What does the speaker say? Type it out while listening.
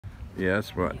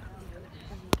Yes, what?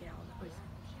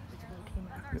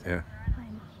 Yeah.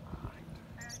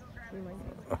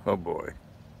 Oh boy.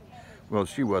 Well,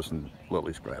 she wasn't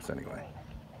Lily's class anyway.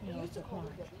 She's a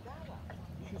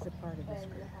part of this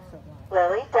group. So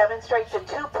Lily, demonstrate the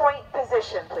 2-point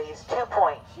position, please. 2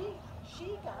 point.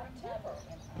 She got timber.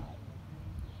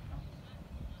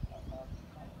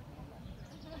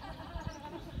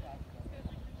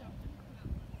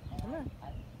 Come on.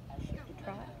 She can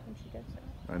try when she gets it.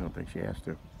 I don't think she has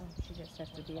to. Oh, she just has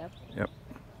to be up. Yep.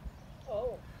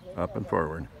 Up and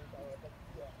forward.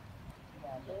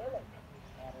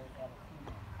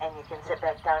 And you can sit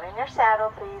back down in your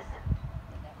saddle, please.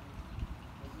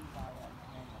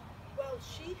 Well,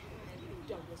 she had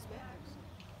Douglas Bags.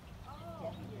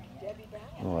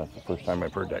 Well, that's the first time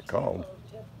I've heard that called.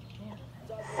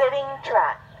 Sitting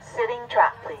trot. Sitting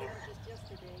trot, please.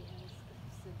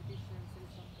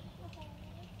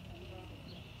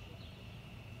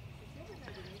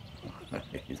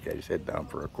 He's got his head down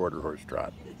for a quarter horse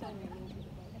trot.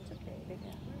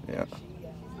 Yeah.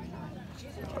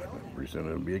 I presume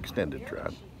it'll be extended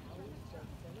trot.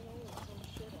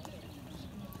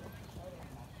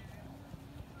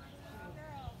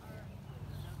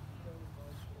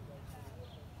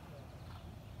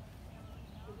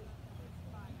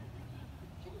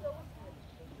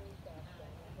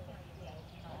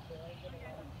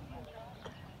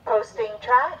 Posting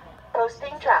trot.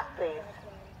 Posting trot, please.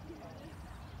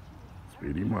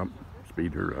 Speed him up.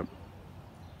 Speed her up.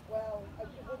 Well, it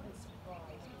wouldn't surprise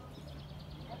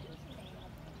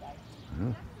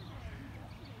me.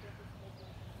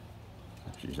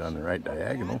 She's on the right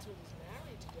diagonal.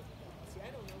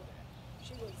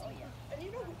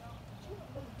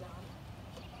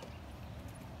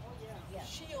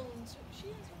 She owns, she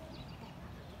has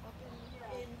up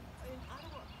in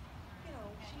Ottawa. You know,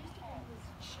 she used to own this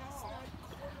chestnut.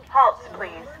 Halt,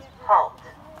 please. Halt.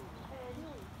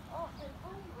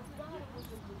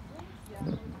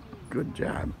 Good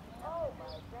job.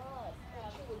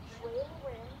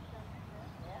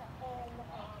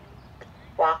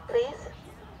 Walk, please.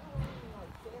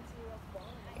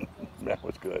 That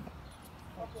was good.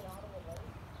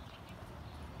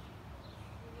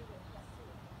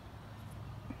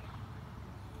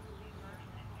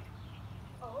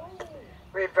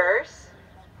 Reverse.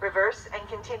 Reverse and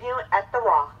continue at the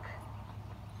walk.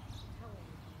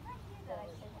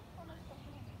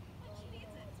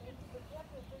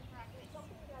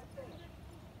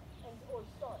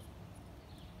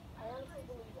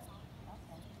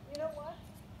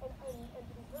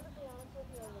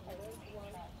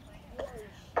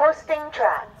 Posting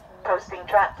trot. Posting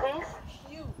trot, please.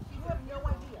 You have no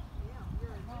idea.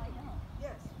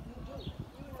 Yes, you do.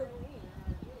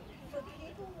 For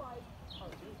people like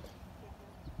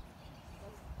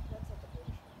that's like a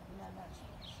British one.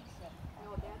 No,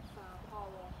 that's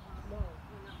Paula. No.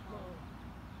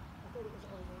 I thought it was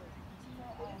O'Leary.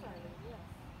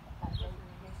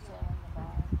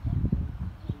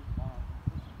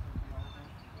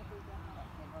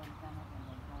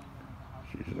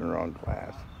 She's in the wrong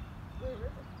class.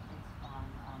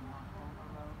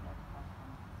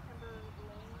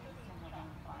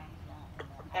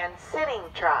 And sitting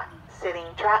trot. Sitting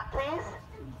trot, please.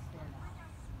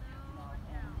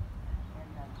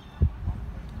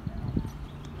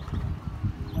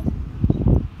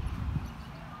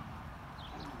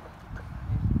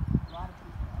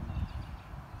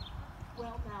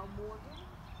 Well, now Morgan,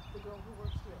 the girl who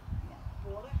works here,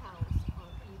 bought a house on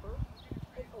Eber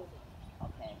and Oban.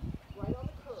 Okay. Right on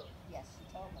the curve. Yes, she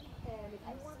told me. And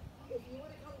if you were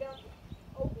to come down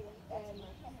Oban and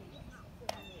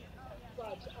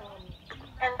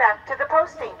And back to the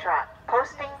posting trot.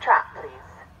 Posting trot,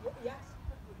 please. yes.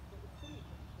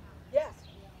 Yes.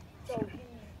 So he,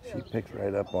 She picks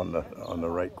right up on the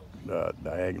right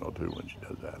diagonal too when she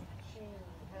does that. he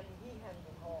hadn't been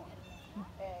on,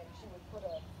 and she would put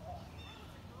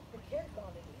the kids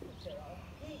wanted it for sale.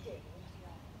 He didn't,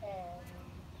 and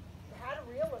had a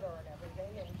realtor and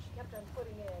everything, and she kept on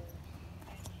putting in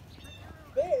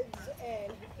bids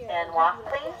and. And walk,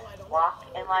 please. Walk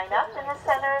and line up in the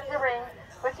center of the ring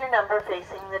with your number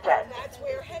facing the judge. And that's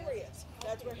where Henry is.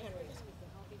 That's where Henry is.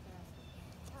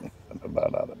 I'm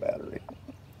about out of battery.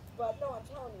 But no, I'm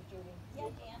telling you, Judy. Yeah,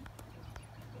 Dan.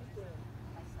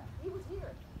 He was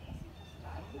here.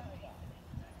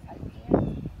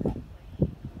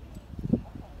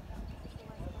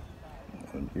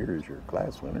 And here's your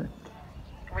class winner.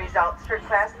 Results for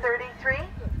class 33,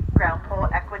 ground pole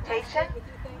equitation,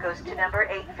 goes to number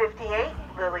 858,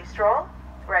 Lily Stroll,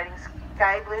 riding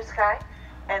Sky Blue Sky,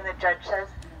 and the judge says,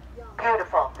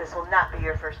 beautiful, this will not be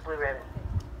your first blue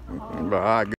ribbon. Bye.